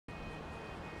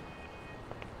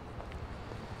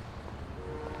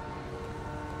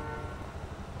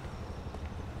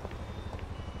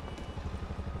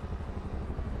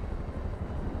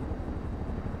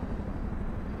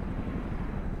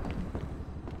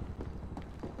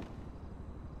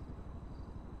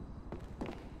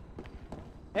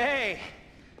Hey,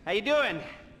 how you doing?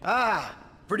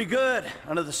 Pretty good,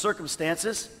 under the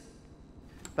circumstances.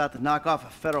 About to knock off a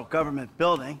federal government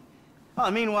building.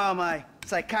 Meanwhile, my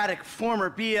psychotic former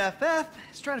BFF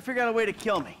is trying to figure out a way to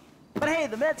kill me. But hey,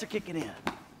 the meds are kicking in.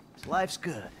 So life's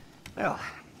good. Well,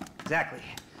 exactly.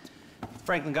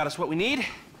 Franklin got us what we need.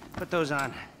 Put those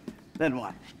on. Then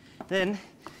what? Then,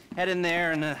 head in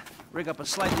there and rig up a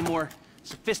slightly more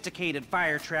sophisticated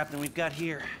fire trap than we've got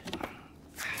here.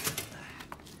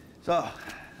 So,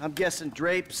 I'm guessing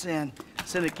drapes and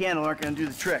scented candle aren't gonna do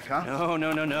the trick, huh?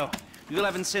 No. You'll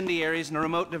have incendiaries and a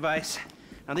remote device.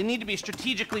 Now, they need to be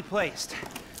strategically placed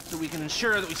so we can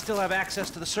ensure that we still have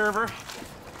access to the server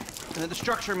and that the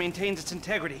structure maintains its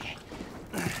integrity.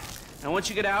 Now, once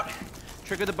you get out,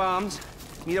 trigger the bombs,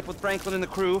 meet up with Franklin and the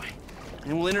crew,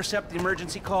 and we'll intercept the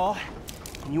emergency call,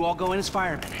 and you all go in as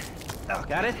firemen. Oh,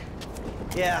 got it?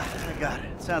 Yeah, I got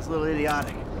it. Sounds a little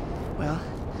idiotic. Well,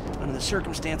 under the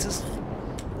circumstances,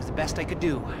 it was the best I could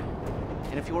do.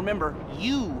 And if you remember,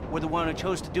 you were the one who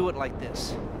chose to do it like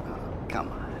this. Oh, come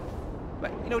on.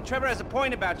 But, you know, Trevor has a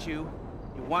point about you.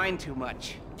 You whine too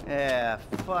much. Yeah,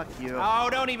 fuck you. Oh,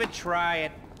 don't even try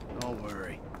it. Don't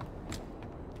worry.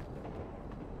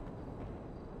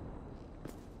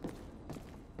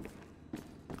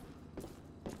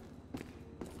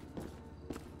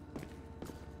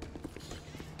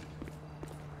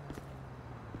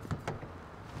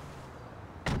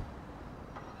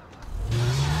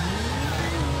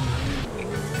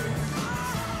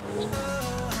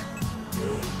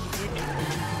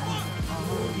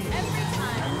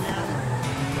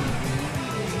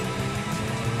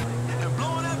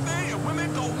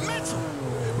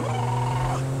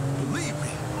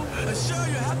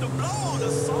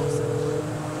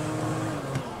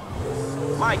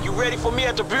 Mike, you ready for me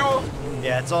at the Bureau?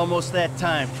 Yeah, it's almost that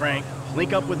time, Frank.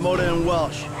 Link up with Moda and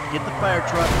Welsh. Get the fire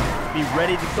truck. Be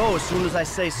ready to go as soon as I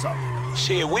say so.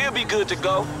 Shit, we'll be good to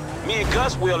go. Me and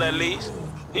Gus will, at least.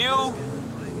 You?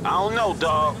 I don't know,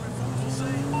 dawg. Are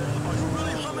you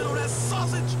really humming on that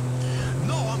sausage?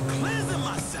 No, I'm cleansing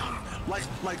myself. Like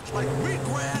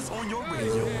wheatgrass on your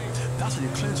radio. That's how you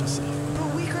cleanse yourself.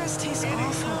 But wheatgrass tastes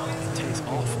awful. It tastes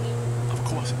awful. Of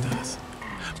course it does.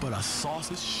 But a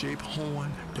sausage-shaped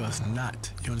horn does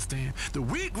not. You understand? The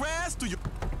wheatgrass through your...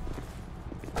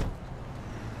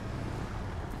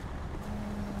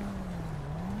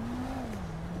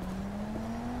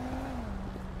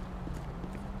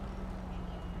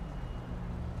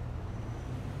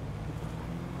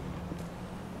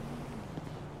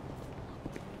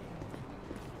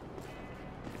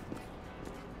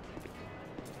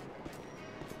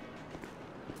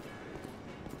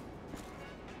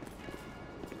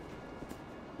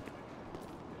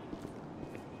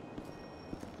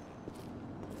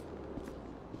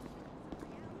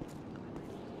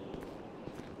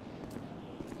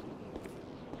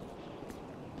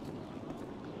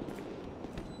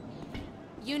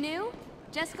 You new?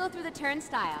 Just go through the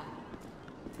turnstile.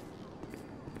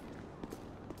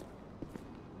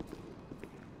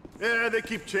 Yeah, they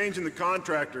keep changing the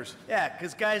contractors. Yeah,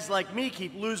 'cause guys like me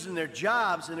keep losing their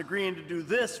jobs and agreeing to do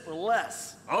this for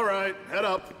less. All right, head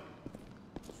up.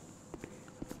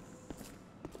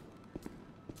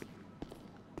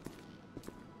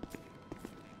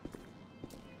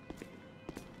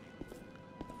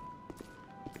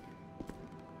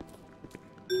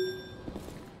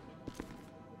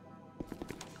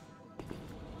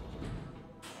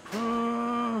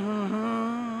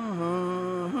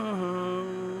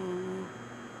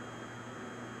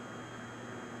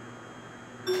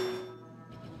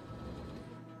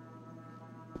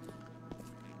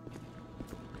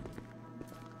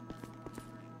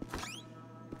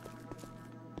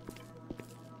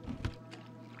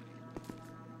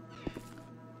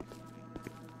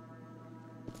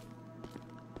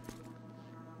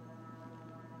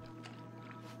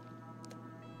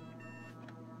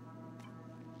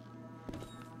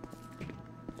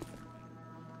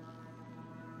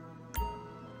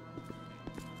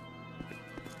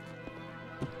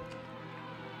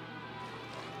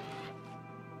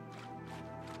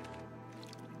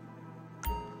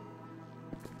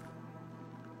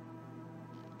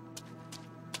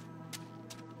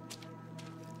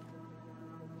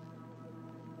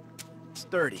 It's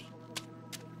 30.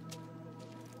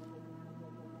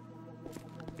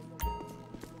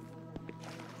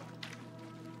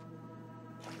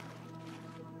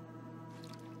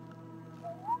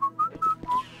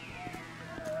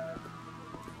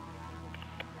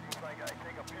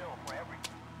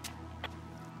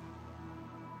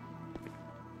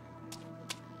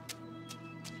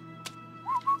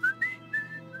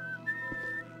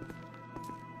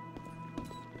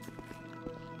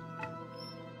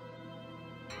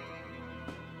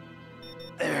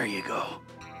 There you go.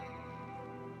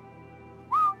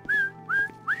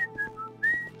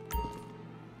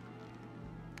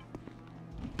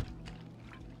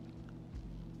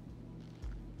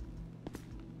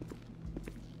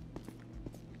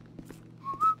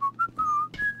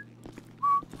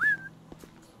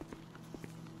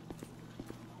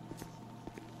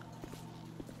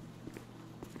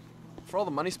 For all the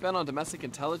money spent on domestic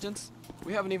intelligence,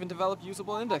 we haven't even developed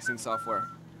usable indexing software.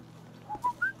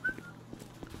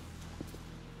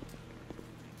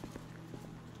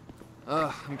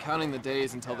 Ugh, I'm counting the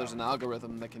days until there's an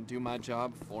algorithm that can do my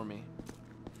job for me.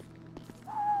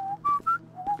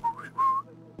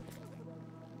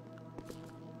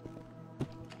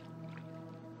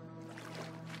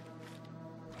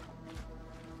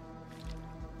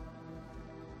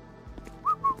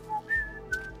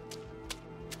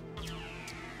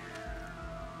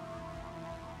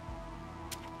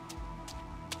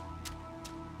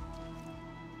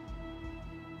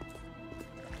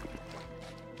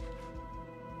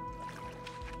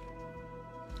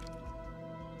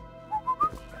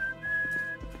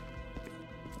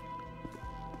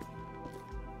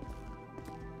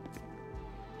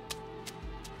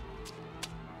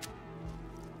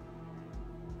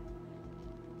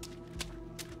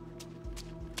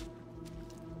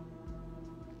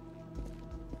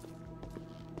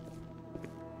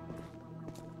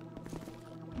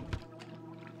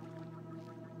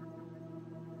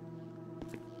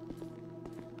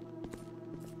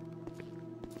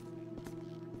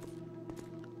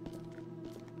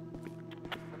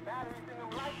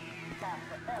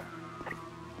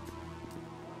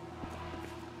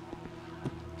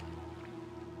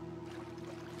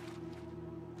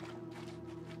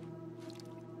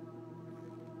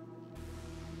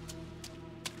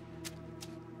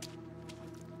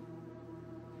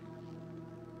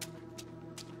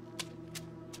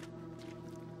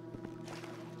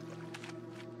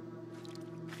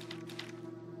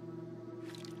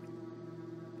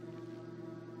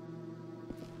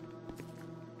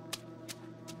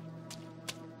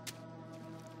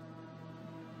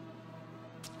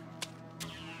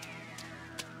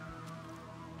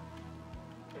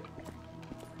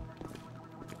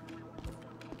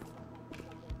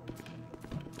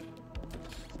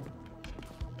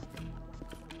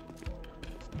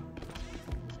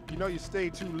 You know you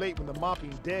stayed too late when the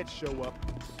mopping dead show up.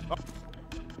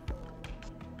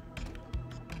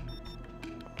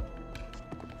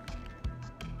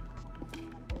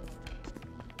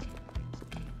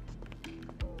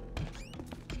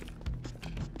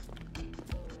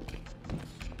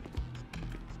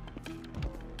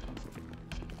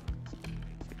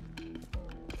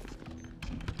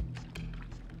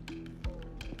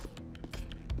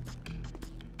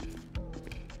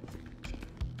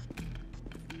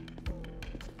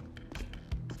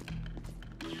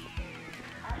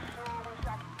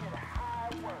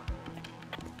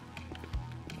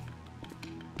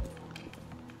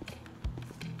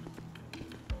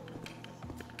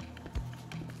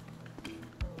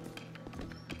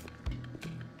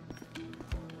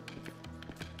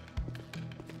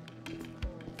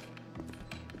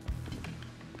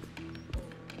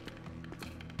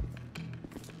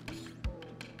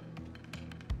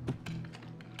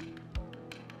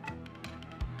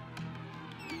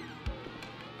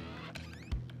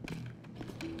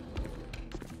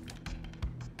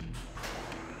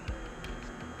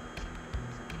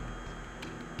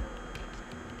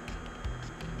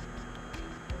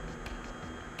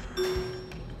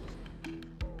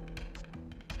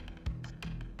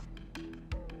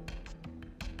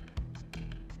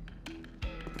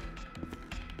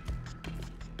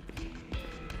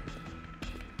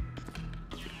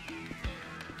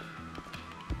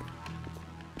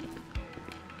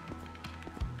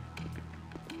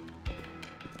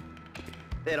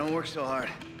 They don't work so hard.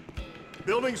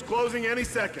 Building's closing any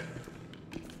second.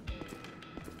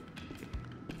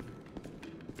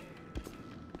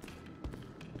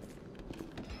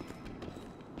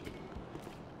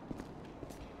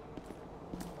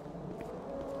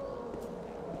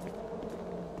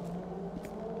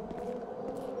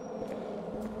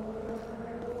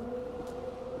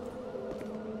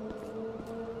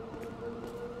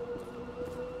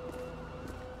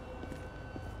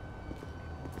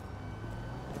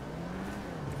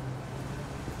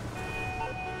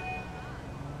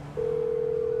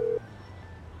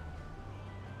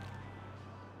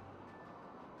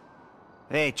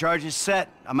 Hey, charge is set.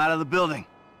 I'm out of the building.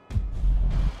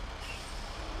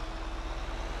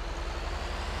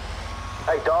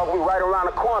 Hey, dog, we right around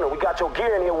the corner. We got your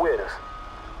gear in here with us.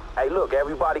 Hey, look,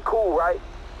 everybody cool, right?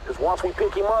 Because once we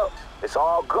pick him up, it's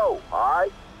all go, all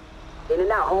right? In and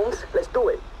out, Holmes. Let's do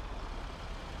it.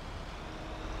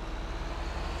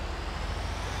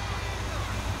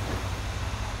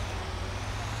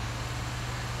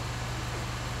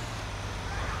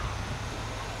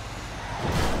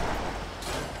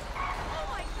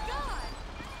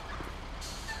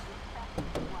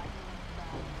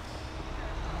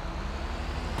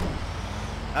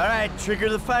 All right, trigger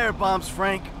the fire bombs,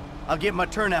 Frank. I'll get my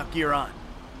turnout gear on.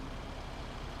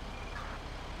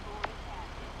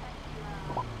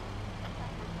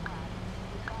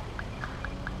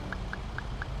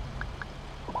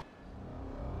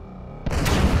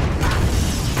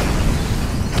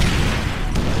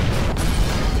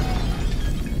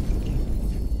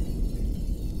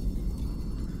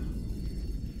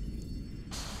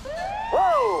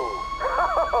 Whoa!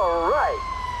 All right.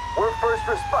 We're first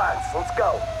response. Let's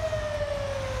go.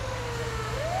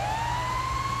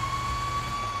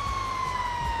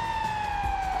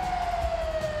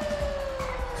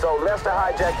 So Lester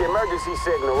hijacked the emergency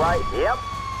signal, right? Yep.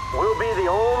 We'll be the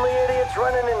only idiots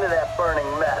running into that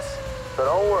burning mess. So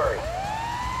don't worry.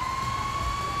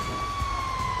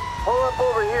 Pull up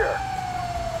over here.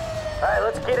 All right,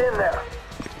 let's get in there.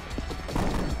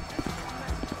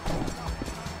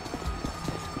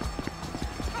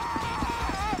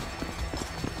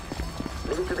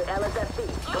 Lead to the LSFC.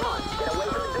 Come on, get away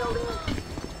from the building.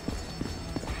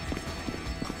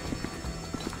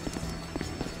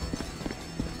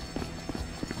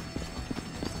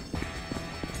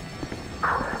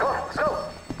 Come on, let's go.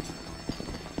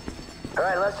 All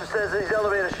right, Lester says these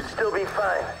elevators should still be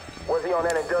fine. Was he on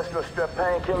that industrial strep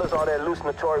painkillers or that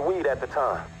hallucinatory weed at the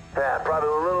time? Yeah, probably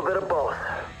a little bit of both.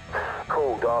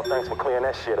 Cool, dog. Thanks for clearing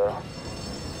that shit up.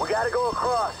 We gotta go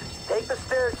across. Take the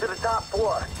stairs to the top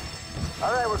floor.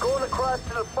 All right, we're going across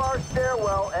to the far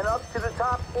stairwell and up to the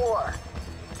top floor.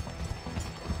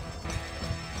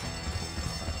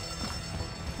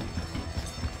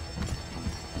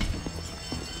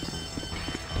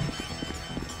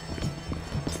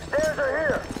 Stairs are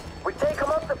here. We take them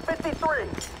up to 53.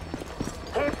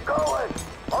 Keep going.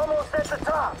 Almost at the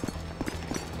top.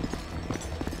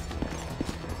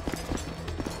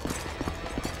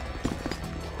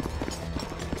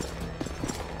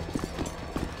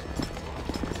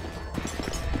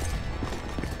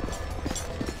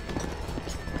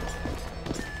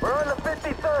 We're on the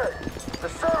 53rd. The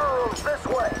server room's this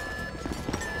way.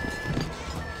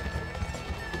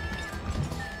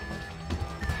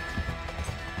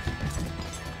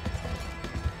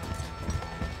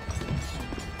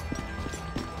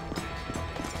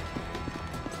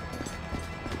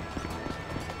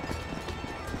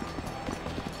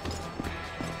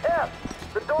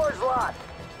 The door's locked.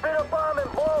 Spin a bomb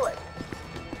and blow it.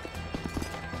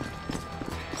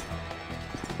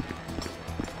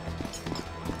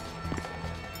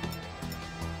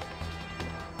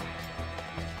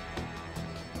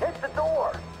 Hit the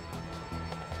door.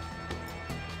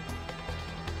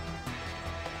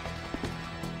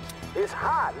 It's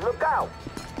hot. Look out.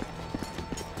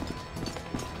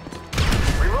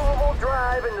 Removable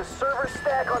drive and the server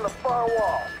stack on the far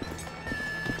wall.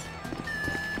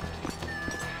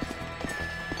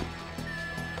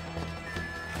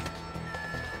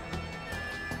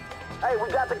 Hey,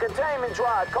 we got the containment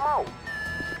drive. Come on.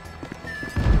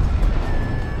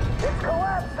 It's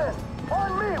collapsing.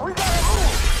 On me. We gotta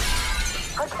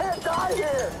move. I can't die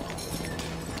here.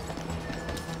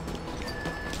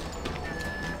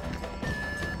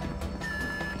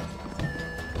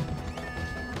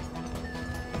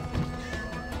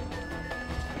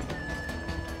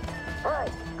 All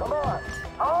right, come on.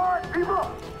 All right,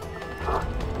 people.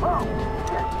 Oh,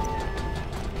 yeah.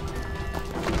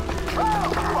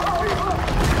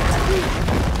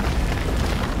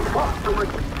 Fuck, too much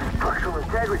structural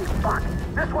integrity. Fuck.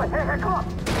 This way. Hey, come on.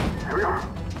 Here we are.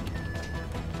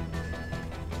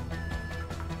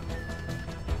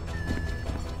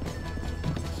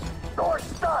 Door's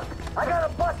stuck. I gotta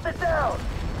bust it down.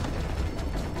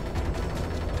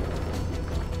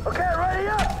 Okay, ready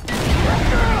up. Let's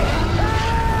go.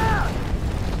 Ah!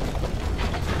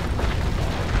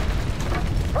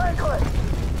 Franklin,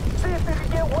 see if you can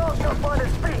get Welch up on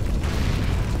his feet.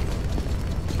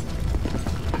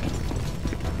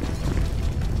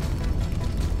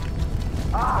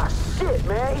 Ah, shit,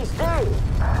 man, he's dead.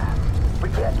 We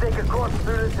can't take a corpse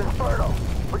through this inferno.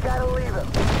 We gotta leave him.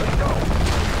 Let's go.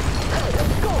 Hey,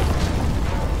 let's go.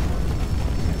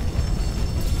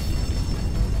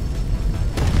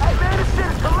 Hey, man, this shit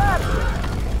is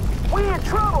collapsing. We in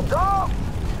trouble, dog.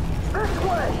 This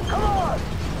way. Come on.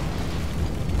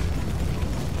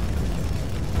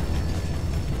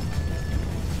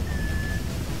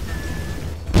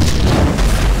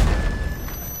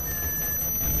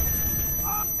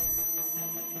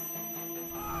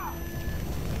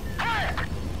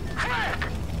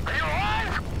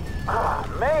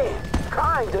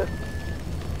 Kinda.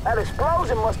 That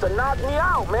explosion must have knocked me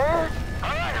out, man. All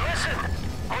right, listen.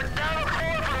 We're down a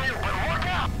floor from you, but look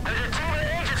out. There's a team of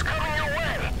agents coming your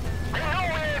way. They know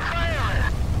we ain't firing.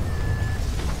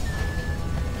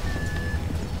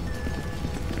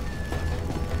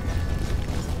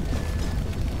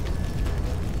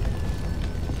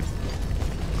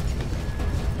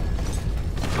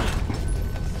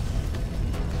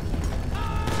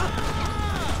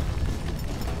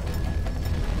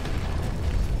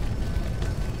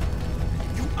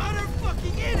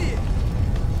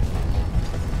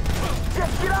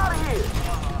 Just get out of here!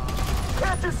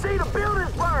 Can't you see the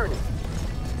building's burning?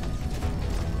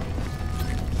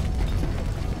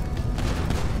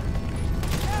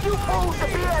 You fools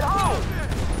should be at home!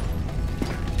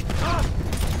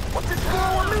 What you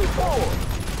screwing me for?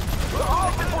 The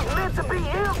office was meant to be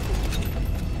empty!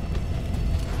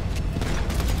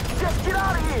 Just get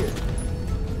out of here!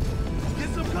 Get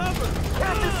some cover!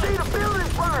 Can't you see the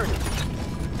building's burning?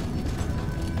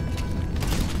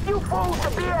 You fools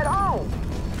should be at home!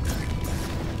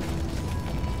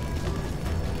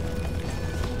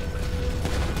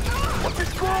 What you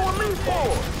screwing me for?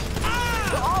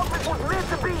 The office was meant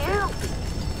to be empty!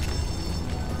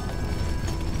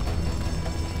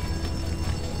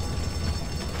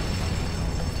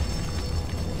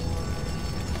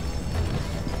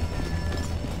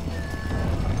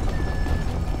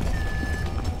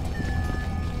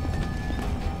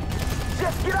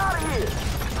 Just get out of here!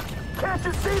 Can't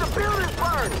you see the building's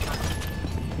burning?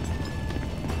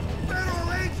 Federal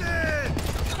agent!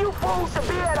 You fools should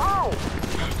be at home!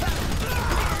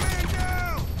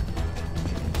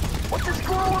 What you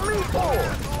screwing me for?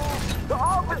 The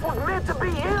office was meant to be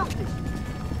empty!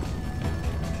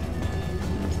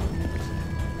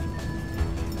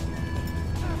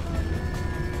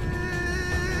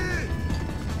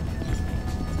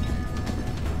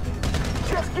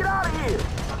 Just get out of here!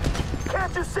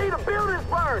 Can't you see the building's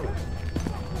burning?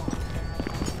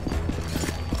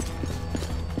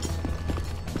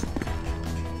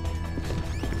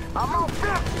 I'm on 50!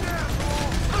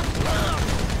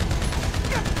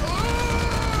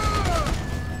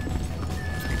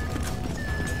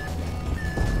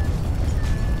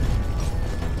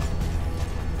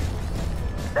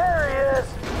 There he is!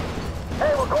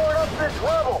 Hey, we're going up this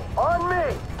level! On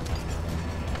me!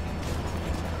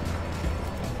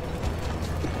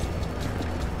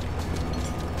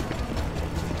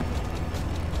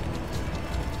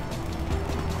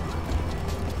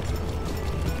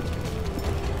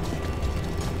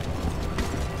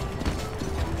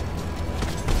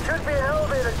 Should be an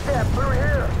elevator step through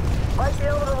here. Might be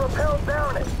able to rappel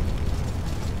down it.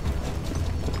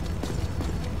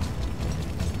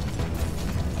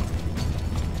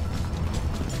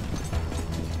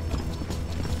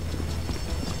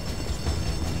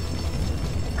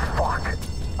 Fuck.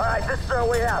 All right, this is our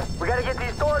way out. We gotta get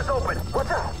these doors open.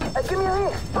 What's up? Hey, give me a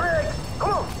hand. Briggs,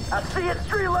 come on. I see it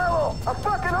street level. I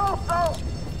fucking hope so.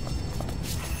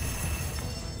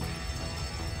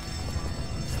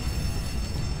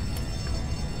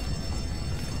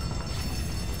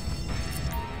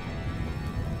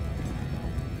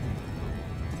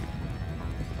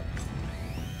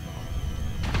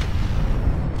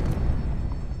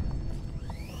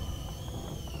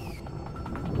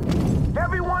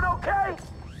 Everyone okay?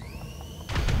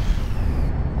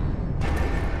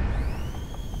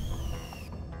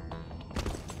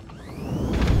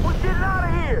 We're getting out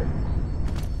of here!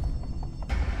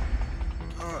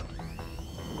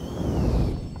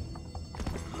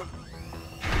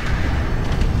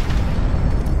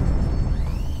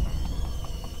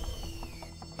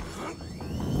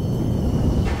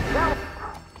 Now,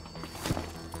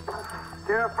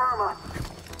 terra firma.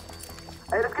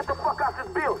 Hey, let's get the fuck out this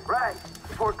building, right?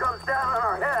 Before it comes down on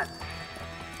our heads.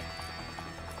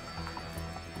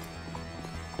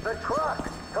 The truck!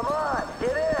 Come on,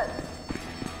 get in!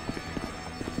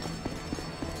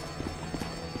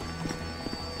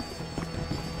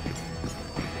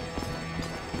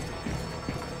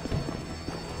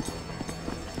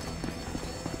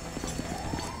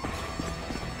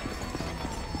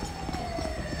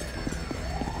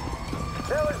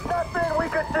 There was nothing we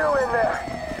could do in there.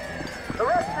 The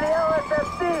rest of the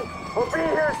LSFC will be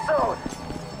here soon.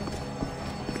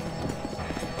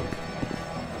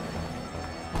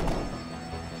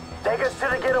 Take us to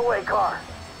the getaway car.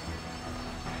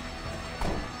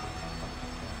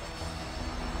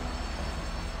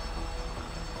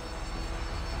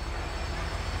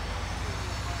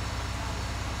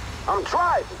 I'm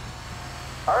driving.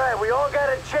 All right, we all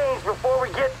gotta change before we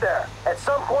get there. At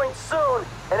some point soon,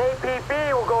 an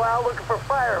APB will go out looking for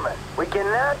firemen. We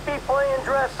cannot be playing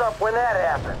dress up when that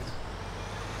happens.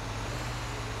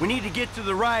 We need to get to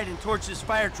the ride and torch this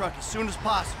fire truck as soon as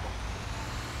possible.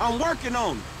 I'm working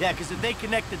on it. Yeah, because if they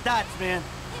connect the dots, man,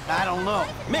 I don't know.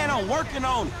 Man, I'm working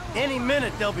on it. Any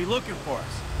minute, they'll be looking for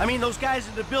us. I mean, those guys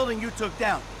in the building you took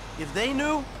down. If they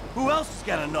knew, who else is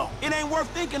gonna know? It ain't worth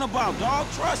thinking about, dog.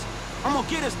 Trust me. I'm gonna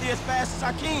get us there as fast as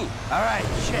I can. All right,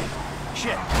 shit.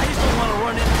 I just don't want to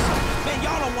run into something. Man,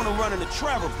 y'all don't want to run into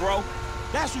Trevor, bro.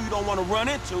 That's who you don't want to run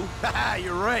into. Haha,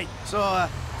 you're right. So,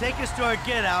 take us to our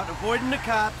get out, avoiding the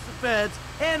cops, the feds,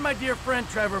 and my dear friend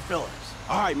Trevor Phillips.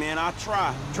 All right, man, I'll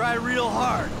try. Try real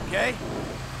hard, okay?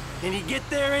 Can you get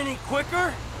there any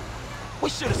quicker? We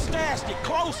should have stashed it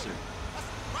closer.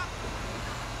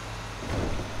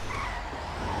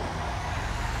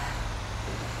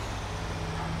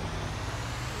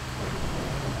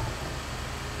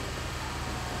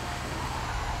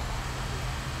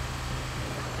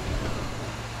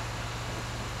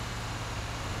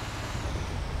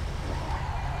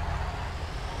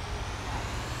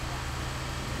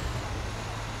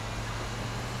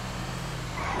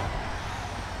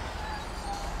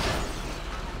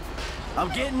 I'm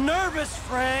getting nervous,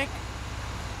 Frank.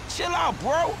 Chill out,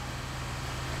 bro.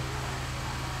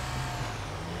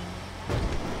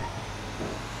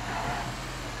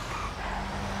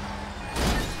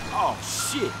 Oh,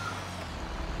 shit.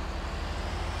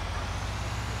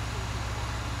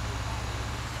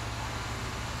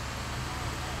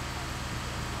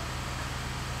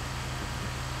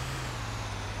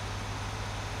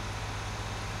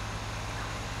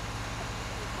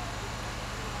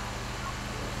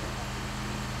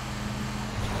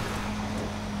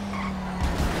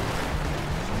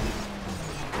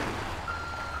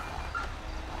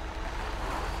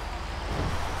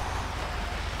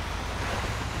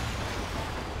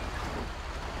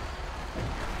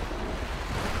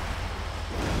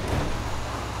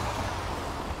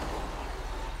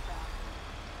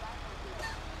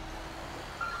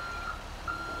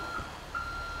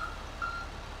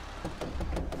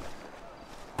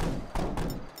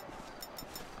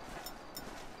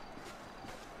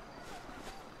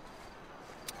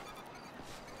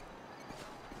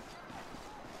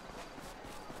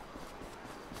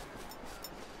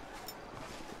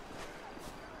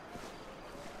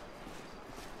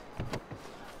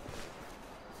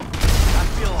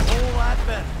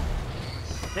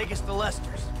 Take us to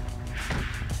Lester's.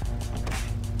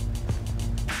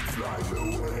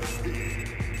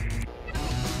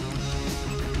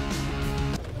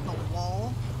 The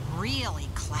wall? Really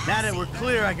classy. Now that we're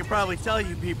clear, I can probably tell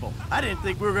you people. I didn't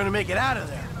think we were gonna make it out of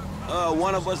there.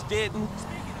 One of us didn't.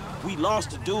 We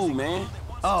lost a dude, man.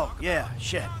 Oh, yeah,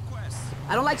 shit.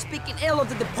 I don't like speaking ill of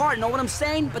the departed, know what I'm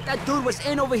saying? But that dude was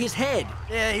in over his head.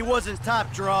 Yeah, he wasn't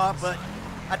top draw, but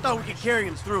I thought we could carry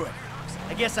him through it.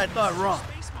 I guess I thought wrong.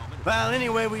 Well,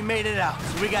 anyway, we made it out,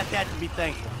 so we got that to be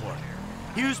thankful for.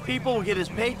 Hugh's people will get his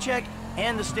paycheck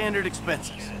and the standard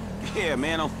expenses. Yeah,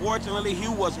 man, unfortunately,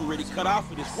 Hugh wasn't really cut out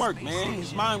for this work, man.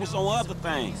 His mind was on other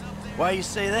things. Why you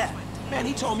say that? Man,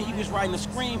 he told me he was writing a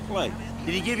screenplay.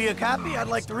 Did he give you a copy? I'd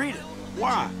like to read it.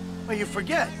 Why? Well, you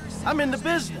forget. I'm in the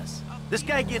business. This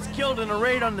guy gets killed in a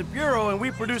raid on the Bureau and we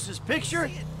produce his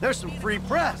picture, there's some free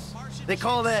press. They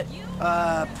call that,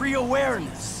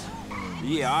 pre-awareness.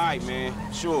 Yeah, all right,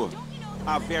 man. Sure.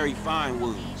 How very fine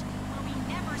words. Where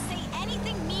we never say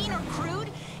anything mean or crude.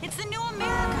 It's the new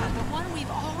America, the one we've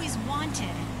always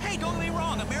wanted. Hey, don't get me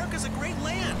wrong. America's a great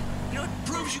land. You know, it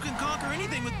proves you can conquer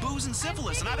anything with booze and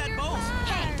syphilis, and I've had both.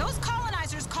 Hey, those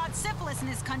colonizers caught syphilis in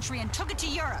this country and took it to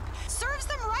Europe. Serves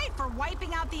them right for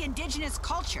wiping out the indigenous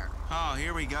culture. Oh,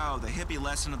 here we go. The hippie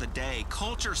lesson of the day.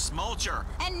 Culture smulcher.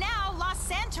 And now Los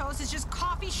Santos is just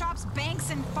coffee shops, banks,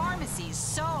 and pharmacies.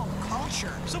 So,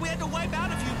 culture. So we had to wipe out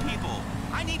a few people.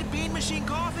 I need a bean machine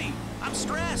coffee. I'm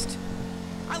stressed.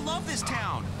 I love this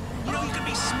town. You know, you can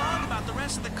be smug about the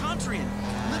rest of the country and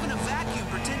live in a vacuum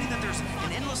pretending that there's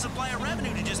an endless supply of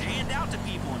revenue to just hand out to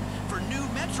people and for new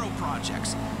metro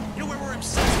projects. You know, where we're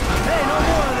obsessed with... Hey, no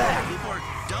more of that! People are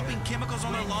dumping chemicals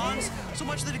on their lawns so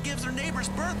much that it gives their neighbors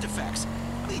birth defects.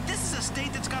 I mean, this is a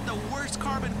state that's got the worst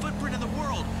carbon footprint in the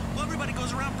world, while everybody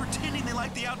goes around pretending they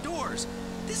like the outdoors.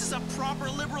 This is a proper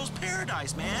liberal's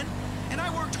paradise, man. And I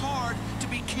worked hard to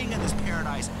be king of this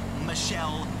paradise,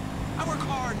 Michelle. I work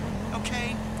hard,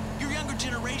 okay? Your younger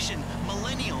generation,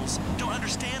 millennials, don't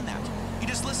understand that. You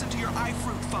just listen to your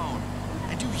iFruit phone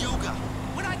and do yoga.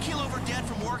 When I keel over dead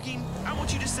from working, I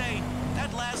want you to say,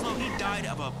 that Laszlo, he died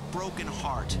of a broken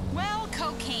heart. Well,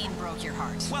 cocaine broke your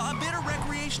heart. Well, a bit of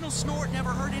recreational snort never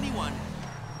hurt anyone.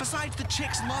 Besides, the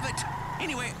chicks love it.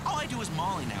 Anyway, all I do is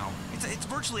Molly now. It's It's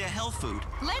virtually a health food.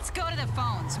 Let's go to the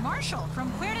phones. Marshall,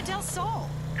 from Puerto del Sol.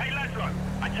 Hey, Laszlo,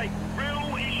 I take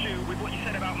real issue with what you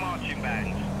said about marching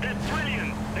bands. They're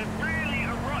brilliant. They're really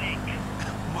erotic.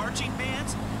 Marching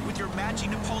bands? With your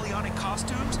matching Napoleonic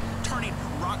costumes? Turning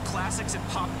rock classics and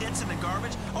pop hits into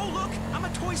garbage? Oh, look, I'm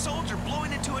a toy soldier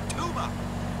blowing into a tuba.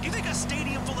 Do you think a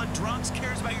stadium full of drunks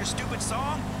cares about your stupid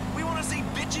song? We want to see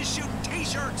bitches shooting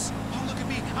t-shirts. Oh, look at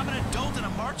me. I'm an adult in a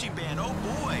marching band. Oh,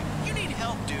 boy. You need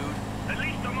help, dude. At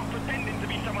least I'm not pretending to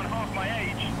be someone half my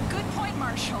age. Good point,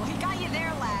 Marshall. He got you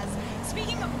there, Laz.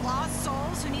 Speaking of lost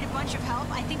souls who need a bunch of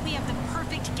help, I think we have the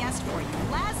perfect guest for you.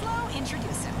 Laszlo,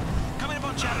 introduce him. Coming up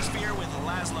on Chattersphere with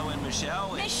Laszlo and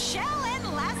Michelle. Michelle and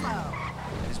Laszlo.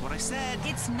 Is what I said.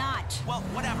 It's not. Well,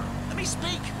 whatever. Let me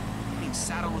speak. Being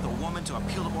saddled with a woman to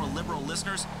appeal to more liberal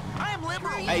listeners. I am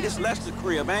liberal. Hey, this Lester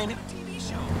crib, ain't it? A TV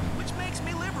show, which makes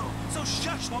me liberal. So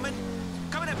shush, woman.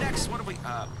 Coming up next, what have we...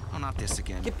 oh, not this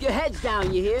again. Keep your heads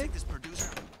down, you hear? Take this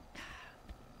producer.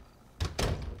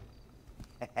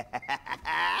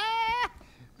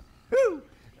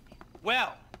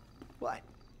 Well, What?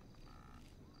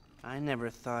 I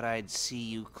never thought I'd see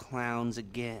you clowns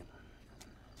again.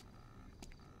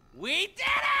 We did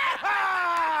it!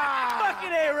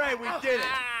 Fucking A right, we did it!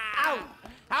 Ow!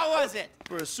 How was it?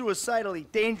 For a suicidally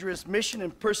dangerous mission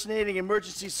impersonating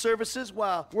emergency services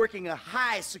while working a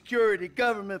high-security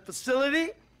government facility,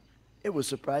 it was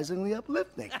surprisingly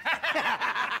uplifting.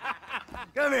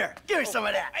 Come here, give me some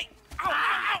of that. Ow, ow,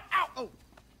 ow, ow! Oh,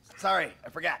 sorry, I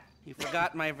forgot. You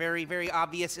forgot my very, very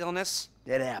obvious illness?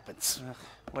 It happens.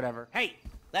 Whatever. Hey,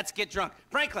 let's get drunk.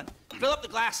 Franklin, fill up the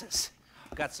glasses.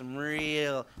 Got some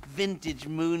real vintage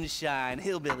moonshine,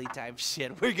 hillbilly type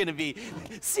shit. We're gonna be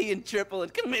seeing triple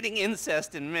and committing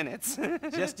incest in minutes.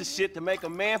 Just the shit to make a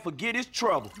man forget his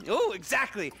trouble. Oh,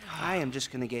 exactly. I am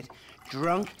just gonna get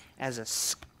drunk as a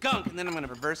skunk, and then I'm gonna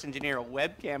reverse engineer a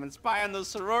webcam and spy on those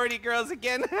sorority girls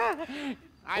again.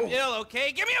 I'm ill,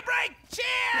 okay? Give me a break!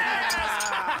 Cheers!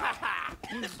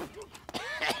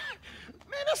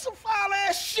 Man, that's some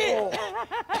foul-ass shit.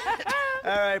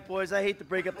 All right, boys, I hate to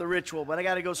break up the ritual, but I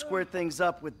gotta go square things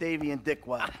up with Davy and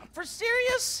Dickwad. For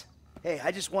serious? Hey,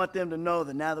 I just want them to know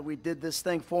that now that we did this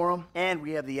thing for them, and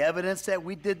we have the evidence that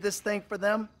we did this thing for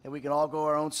them, that we can all go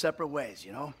our own separate ways,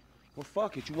 you know? Well,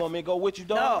 fuck it. You want me to go with you,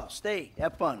 dog? No, stay.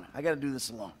 Have fun. I gotta do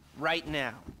this alone. Right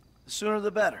now. The sooner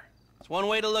the better. It's one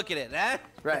way to look at it, huh?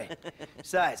 Right.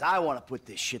 Besides, I want to put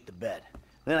this shit to bed.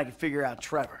 Then I can figure out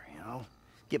Trevor, you know?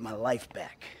 Get my life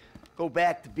back. Go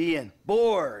back to being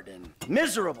bored and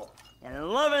miserable and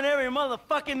loving every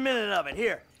motherfucking minute of it.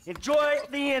 Here, enjoy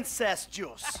the incest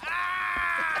juice.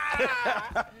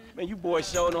 Man, you boys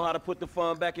sure know how to put the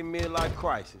fun back in midlife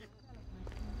crisis.